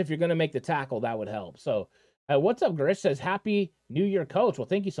 Just if you're going to make the tackle, that would help. So what's up, Grish says, Happy New Year, Coach. Well,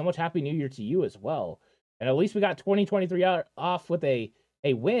 thank you so much. Happy New Year to you as well. And at least we got 2023 off with a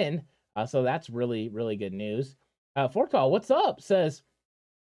a win. So that's really, really good news. Fortall, what's up? Says,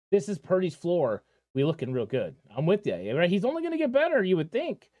 this is Purdy's floor. We looking real good. I'm with you. Right? He's only going to get better, you would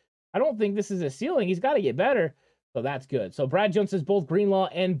think. I don't think this is a ceiling. He's got to get better. So that's good. So Brad Jones says both Greenlaw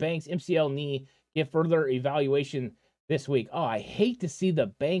and Banks MCL knee get further evaluation this week. Oh, I hate to see the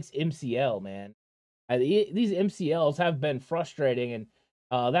Banks MCL, man. These MCLs have been frustrating, and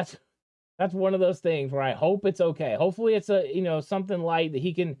that's one of those things where I hope it's okay. Hopefully it's something light that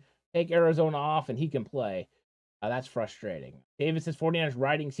he can take Arizona off and he can play. That's frustrating. David says 49ers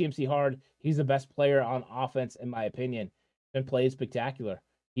riding CMC hard. He's the best player on offense, in my opinion. And plays spectacular.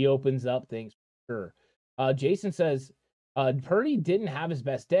 He opens up things for sure. Jason says Purdy didn't have his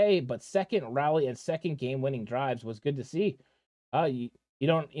best day, but second rally and second game-winning drives was good to see. You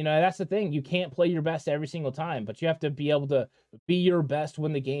don't, that's the thing. You can't play your best every single time, but you have to be able to be your best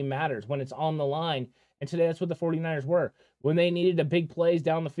when the game matters, when it's on the line. And today, that's what the 49ers were. When they needed a big plays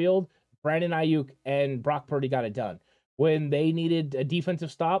down the field, Brandon Ayuk and Brock Purdy got it done. When they needed a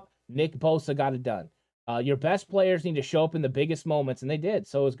defensive stop, Nick Bosa got it done. Your best players need to show up in the biggest moments, and they did,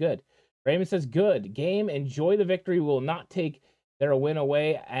 so it was good. Raymond says, good game. Enjoy the victory. We will not take their win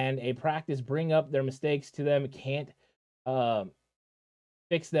away, and a practice. Bring up their mistakes to them. Can't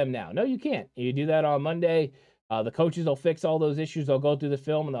fix them now. No, you can't. You do that on Monday. The coaches will fix all those issues. They'll go through the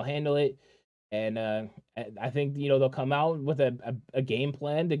film, and they'll handle it. And I think, they'll come out with a game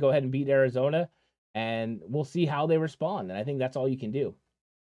plan to go ahead and beat Arizona, and we'll see how they respond. And I think that's all you can do.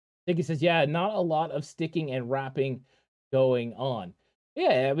 Dicky says, yeah, not a lot of sticking and wrapping going on.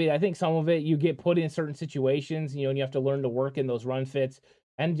 Yeah, I mean, I think some of it, you get put in certain situations, and you have to learn to work in those run fits.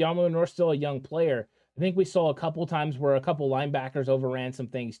 And Yamamoto North's still a young player. I think we saw a couple times where a couple linebackers overran some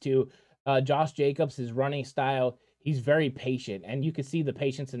things too. Josh Jacobs, his running style, he's very patient, and you could see the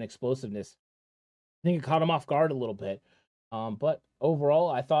patience and explosiveness. I think it caught him off guard a little bit. But overall,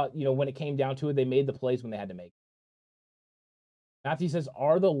 I thought, when it came down to it, they made the plays when they had to make. Matthew says,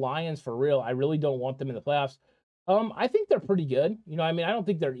 are the Lions for real? I really don't want them in the playoffs. I think they're pretty good. I don't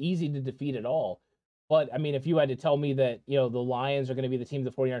think they're easy to defeat at all. But, if you had to tell me that, the Lions are going to be the team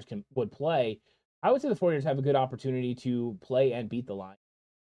the 49ers would play, I would say the 49ers have a good opportunity to play and beat the Lions.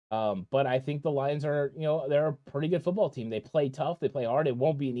 But I think the Lions are, they're a pretty good football team. They play tough. They play hard. It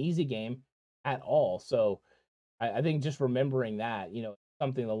won't be an easy game at all. So I think just remembering that,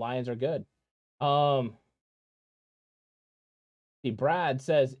 something, the Lions are good. Brad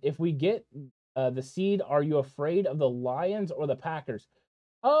says, if we get the seed, are you afraid of the Lions or the Packers?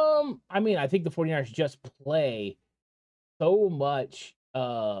 I think the 49ers just play so much,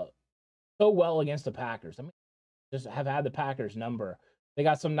 so well against the Packers. Just have had the Packers number. They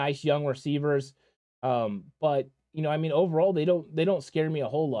got some nice young receivers. But overall, they don't scare me a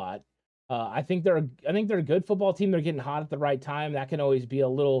whole lot. I think they're a good football team. They're getting hot at the right time. That can always be a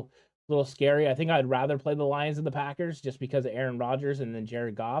little scary. I think I'd rather play the Lions than the Packers just because of Aaron Rodgers and then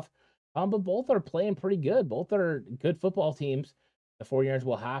Jared Goff. But both are playing pretty good. Both are good football teams. The 49ers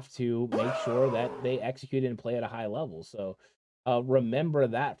will have to make sure that they execute and play at a high level. So remember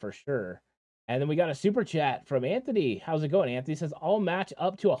that for sure. And then we got a super chat from Anthony. How's it going? Anthony says, I'll match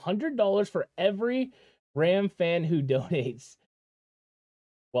up to $100 for every Ram fan who donates.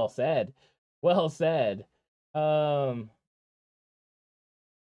 Well said. Well said. So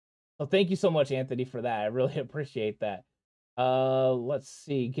thank you so much, Anthony, for that. I really appreciate that. Let's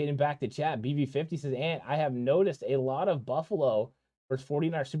see. Getting back to chat. BB50 says, Ant, I have noticed a lot of Buffalo versus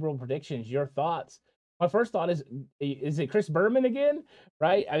 49ers Super Bowl predictions. Your thoughts? My first thought is it Chris Berman again?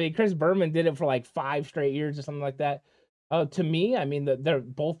 Right? Chris Berman did it for like 5 straight years or something like that. To me, they're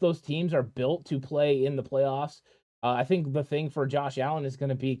both those teams are built to play in the playoffs. I think the thing for Josh Allen is going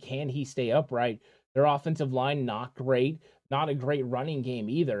to be, can he stay upright? Their offensive line, not great. Not a great running game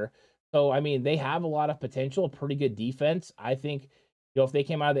either. So, they have a lot of potential, pretty good defense. I think, if they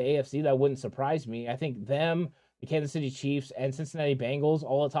came out of the AFC, that wouldn't surprise me. I think them, the Kansas City Chiefs, and Cincinnati Bengals,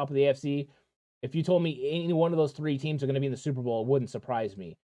 all at the top of the AFC, if you told me any one of those 3 teams are going to be in the Super Bowl, it wouldn't surprise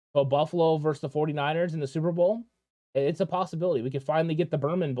me. So, Buffalo versus the 49ers in the Super Bowl, it's a possibility. We could finally get the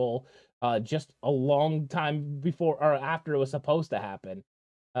Berman Bowl just a long time before or after it was supposed to happen.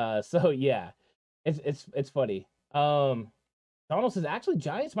 So, yeah, it's funny. Donald says, actually,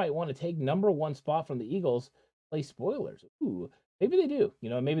 Giants might want to take number 1 spot from the Eagles, play spoilers. Ooh, maybe they do.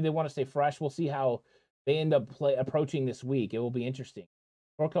 Maybe they want to stay fresh. We'll see how they end up approaching this week. It will be interesting.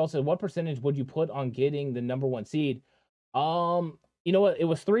 Orkel said, what percentage would you put on getting the number 1 seed? You know what? It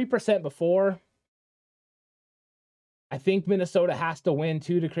was 3% before. I think Minnesota has to win,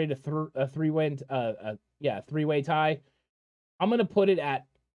 too, to create a 3-way tie. I'm going to put it at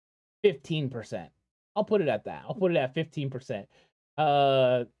 15%. I'll put it at that. I'll put it at 15%.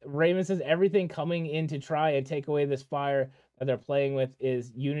 Raymond says everything coming in to try and take away this fire that they're playing with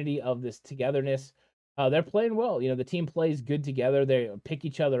is unity of this togetherness. They're playing well. You know, the team plays good together. They pick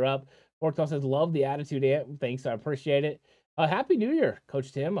each other up. Forktail says, love the attitude. Thanks. I appreciate it. Happy New Year,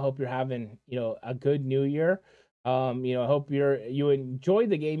 Coach Tim. I hope you're having, a good New Year. I hope you enjoyed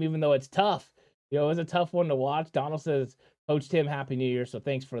the game, even though it's tough. It was a tough one to watch. Donald says, Coach Tim, Happy New Year. So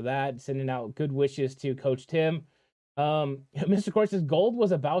thanks for that. Sending out good wishes to Coach Tim. Mr. Court says gold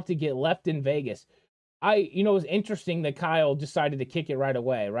was about to get left in Vegas. It was interesting that Kyle decided to kick it right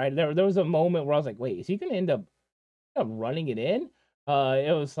away, right? There was a moment where I was like, wait, is he going to end up running it in?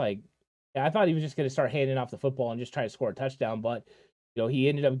 It was like, I thought he was just going to start handing off the football and just try to score a touchdown, but he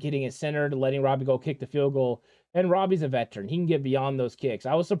ended up getting it centered, letting Robbie go kick the field goal. And Robbie's a veteran; he can get beyond those kicks.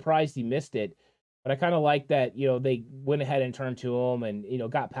 I was surprised he missed it, but I kind of like that. They went ahead and turned to him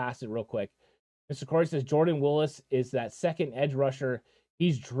and got past it real quick. Mr. Corey says Jordan Willis is that second edge rusher.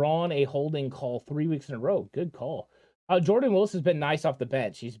 He's drawn a holding call 3 weeks in a row. Good call. Jordan Willis has been nice off the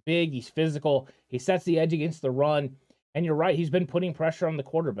bench. He's big. He's physical. He sets the edge against the run. And you're right. He's been putting pressure on the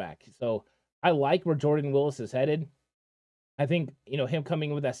quarterback. So I like where Jordan Willis is headed. I think, him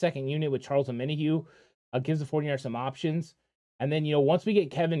coming with that second unit with Charles Omenihu gives the 49ers some options. And then, once we get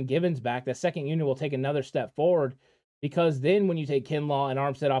Kevin Givens back, that second unit will take another step forward, because then when you take Kinlaw and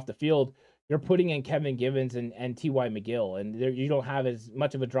Armstead off the field, you're putting in Kevin Givens and T.Y. McGill, and you don't have as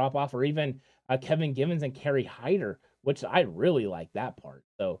much of a drop-off, or even Kevin Givens and Kerry Hyder, which I really like that part.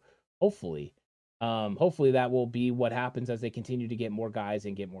 So hopefully that will be what happens as they continue to get more guys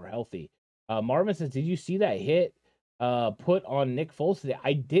and get more healthy. Marvin says, did you see that hit put on Nick Foles today?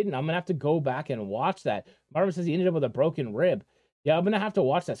 I didn't. I'm going to have to go back and watch that. Marvin says he ended up with a broken rib. Yeah, I'm going to have to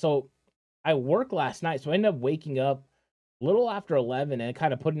watch that. So I worked last night, so I ended up waking up little after 11 and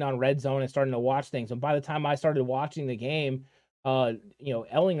kind of putting on Red Zone and starting to watch things. And by the time I started watching the game,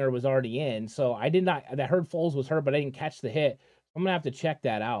 Ellinger was already in. So I heard Foles was hurt, but I didn't catch the hit. I'm going to have to check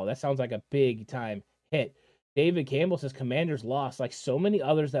that out. That sounds like a big time hit. David Campbell says Commanders lost like so many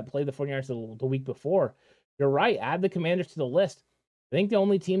others that played the 49ers the week before. You're right. Add the Commanders to the list. I think the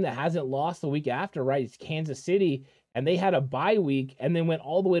only team that hasn't lost the week after, right, is Kansas City. And they had a bye week and then went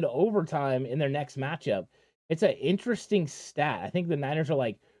all the way to overtime in their next matchup. It's an interesting stat. I think the Niners are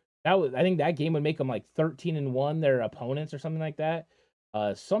like that. I think that game would make them like 13-1, their opponents, or something like that.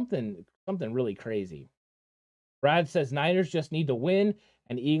 Something really crazy. Brad says Niners just need to win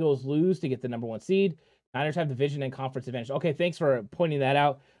and Eagles lose to get the number 1 seed. Niners have division and conference advantage. Okay, thanks for pointing that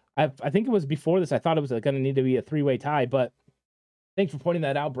out. I think it was before this. I thought it was going to need to be a 3-way tie, but thanks for pointing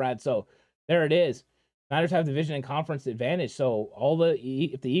that out, Brad. So there it is. Niners have division and conference advantage. So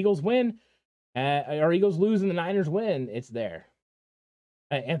if the Eagles win, or Eagles lose and the Niners win, it's there.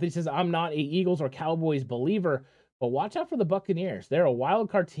 Anthony says, I'm not a Eagles or Cowboys believer, but watch out for the Buccaneers. They're a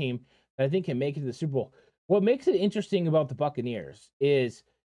wild card team that I think can make it to the Super Bowl. What makes it interesting about the Buccaneers is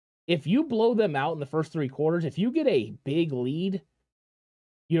if you blow them out in the first 3 quarters, if you get a big lead,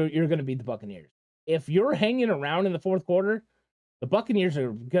 you're going to beat the Buccaneers. If you're hanging around in the fourth quarter, the Buccaneers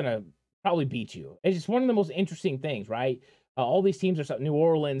are going to probably beat you. It's just one of the most interesting things, right? All these teams are New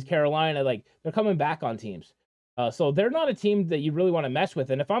Orleans, Carolina, like they're coming back on teams. So they're not a team that you really want to mess with.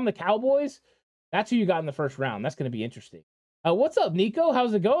 And if I'm the Cowboys, that's who you got in the first round. That's going to be interesting. What's up, Nico?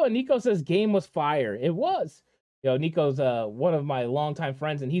 How's it going? Nico says game was fire. It was. Nico's one of my longtime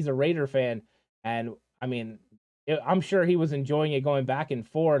friends, and he's a Raider fan. And I mean, I'm sure he was enjoying it going back and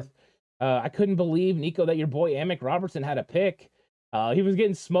forth. I couldn't believe, Nico, that your boy Amick Robertson had a pick. He was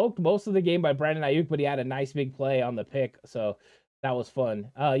getting smoked most of the game by Brandon Ayuk, but he had a nice big play on the pick. So that was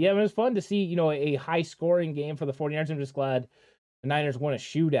fun. It was fun to see, a high scoring game for the 49ers. I'm just glad the Niners won a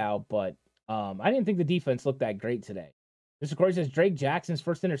shootout, but I didn't think the defense looked that great today. Mr. Corey says Drake Jackson's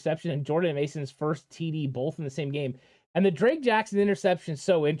first interception and Jordan Mason's first TD, both in the same game. And the Drake Jackson interception is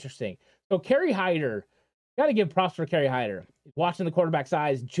so interesting. So Kerry Hyder, got to give props for Kerry Hyder. Watching the quarterback's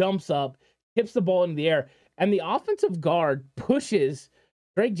eyes, jumps up, tips the ball into the air, and the offensive guard pushes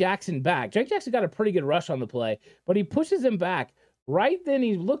Drake Jackson back. Drake Jackson got a pretty good rush on the play, but he pushes him back. Right then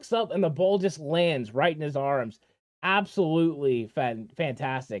he looks up and the ball just lands right in his arms. Absolutely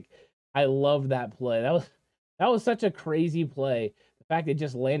fantastic. I love that play. That was such a crazy play. The fact it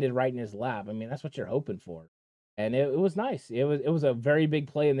just landed right in his lap. I mean, that's what you're hoping for. And it was nice. It was a very big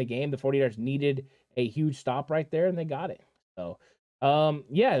play in the game. The 49ers needed a huge stop right there, and they got it. So,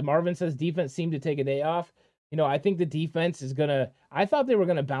 Marvin says defense seemed to take a day off. I think the defense is I thought they were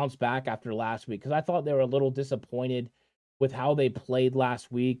going to bounce back after last week, because I thought they were a little disappointed with how they played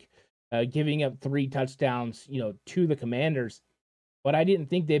last week, giving up 3 touchdowns, to the Commanders. But I didn't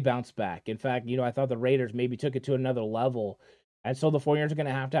think they bounced back. In fact, I thought the Raiders maybe took it to another level. And so the 49ers are going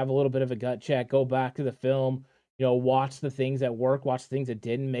to have a little bit of a gut check, go back to the film, watch the things that work, watch the things that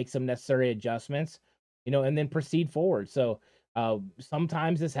didn't, make some necessary adjustments, and then proceed forward. So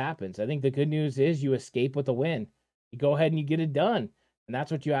sometimes this happens. I think the good news is you escape with a win. You go ahead and you get it done. And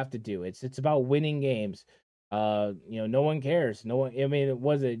that's what you have to do. It's about winning games. No one cares. No one, I mean, it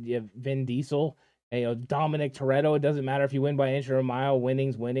was Vin Diesel, Dominic Toretto. It doesn't matter if you win by an inch or a mile,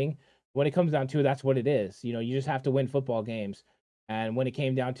 winning's winning. When it comes down to it, that's what it is. You just have to win football games. And when it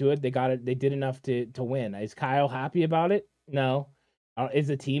came down to it, they got it. They did enough to win. Is Kyle happy about it? No. Is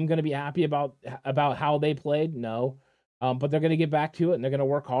the team going to be happy about how they played? No. But they're going to get back to it, and they're going to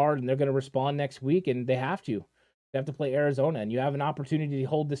work hard, and they're going to respond next week, and they have to. They have to play Arizona, and you have an opportunity to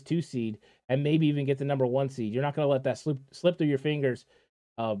hold this 2 seed and maybe even get the number 1 seed. You're not going to let that slip through your fingers.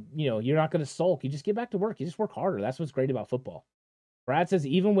 You're not going to sulk. You just get back to work. You just work harder. That's what's great about football. Brad says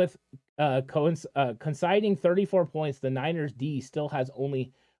even with conceding 34 points, the Niners D still has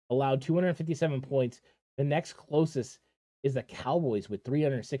only allowed 257 points. The next closest is the Cowboys with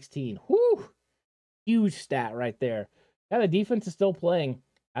 316. Whoo! Huge stat right there. Yeah, the defense is still playing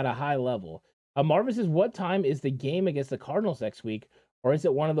at a high level. Marvin says, what time is the game against the Cardinals next week? Or is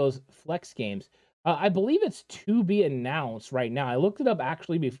it one of those flex games? I believe it's to be announced right now. I looked it up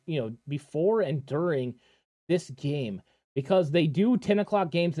actually, before and during this game, because they do 10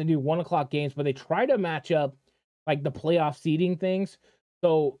 o'clock games and do 1 o'clock games, but they try to match up like the playoff seeding things.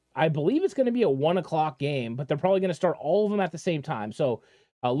 So I believe it's going to be a 1 o'clock game, but they're probably going to start all of them at the same time. So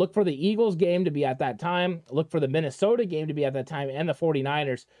look for the Eagles game to be at that time. Look for the Minnesota game to be at that time, and the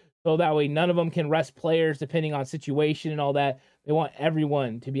 49ers. So that way none of them can rest players depending on situation and all that. They want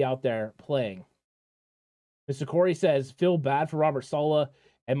everyone to be out there playing. Mr. Corey says, feel bad for Robert Saleh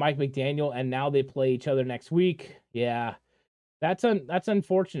and Mike McDaniel, and now they play each other next week. Yeah, that's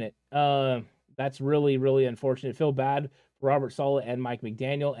unfortunate. That's really, really unfortunate. Feel bad for Robert Saleh and Mike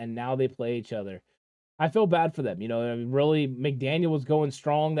McDaniel, and now they play each other. I feel bad for them. Really, McDaniel was going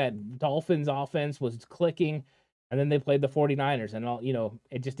strong. That Dolphins offense was clicking. And then they played the 49ers, and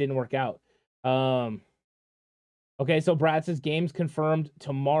it just didn't work out. Okay, so Brad says game's confirmed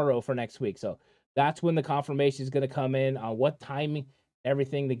tomorrow for next week. So that's when the confirmation is going to come in on what timing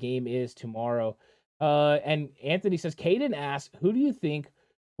everything the game is tomorrow. And Anthony says, Caden asks, who do you think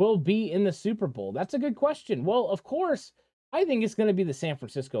will be in the Super Bowl? That's a good question. Well, of course, I think it's going to be the San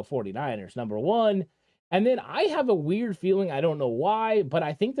Francisco 49ers, number 1. And then I have a weird feeling, I don't know why, but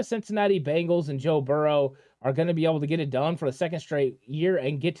I think the Cincinnati Bengals and Joe Burrow are going to be able to get it done for the second straight year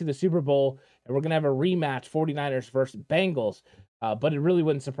and get to the Super Bowl. And we're going to have a rematch, 49ers versus Bengals. But it really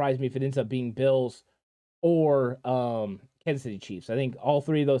wouldn't surprise me if it ends up being Bills or Kansas City Chiefs. I think all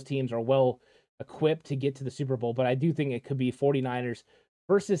 3 of those teams are well equipped to get to the Super Bowl. But I do think it could be 49ers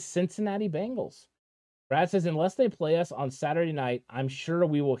versus Cincinnati Bengals. Brad says, unless they play us on Saturday night, I'm sure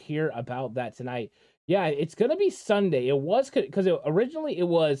we will hear about that tonight. Yeah, it's going to be Sunday. It was because originally it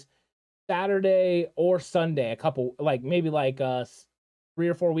was Saturday or Sunday, maybe 3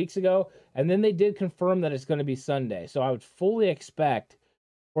 or 4 weeks ago. And then they did confirm that it's going to be Sunday. So I would fully expect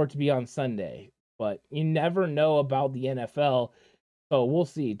for it to be on Sunday. But you never know about the NFL. So we'll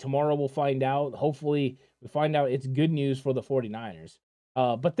see. Tomorrow we'll find out. Hopefully we find out it's good news for the 49ers.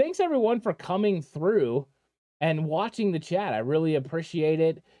 But thanks everyone for coming through and watching the chat. I really appreciate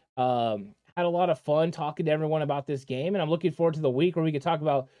it. Had a lot of fun talking to everyone about this game, and I'm looking forward to the week where we can talk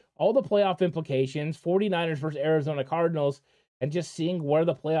about all the playoff implications, 49ers versus Arizona Cardinals, and just seeing where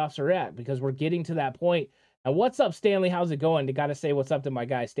the playoffs are at, because we're getting to that point. And what's up, Stanley? How's it going? I got to say what's up to my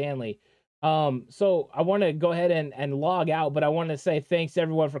guy, Stanley. So I want to go ahead and log out, but I want to say thanks to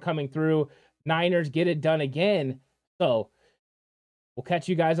everyone for coming through. Niners get it done again. So we'll catch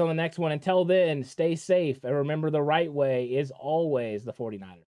you guys on the next one. Until then, stay safe, and remember the right way is always the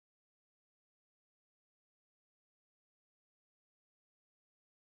 49ers.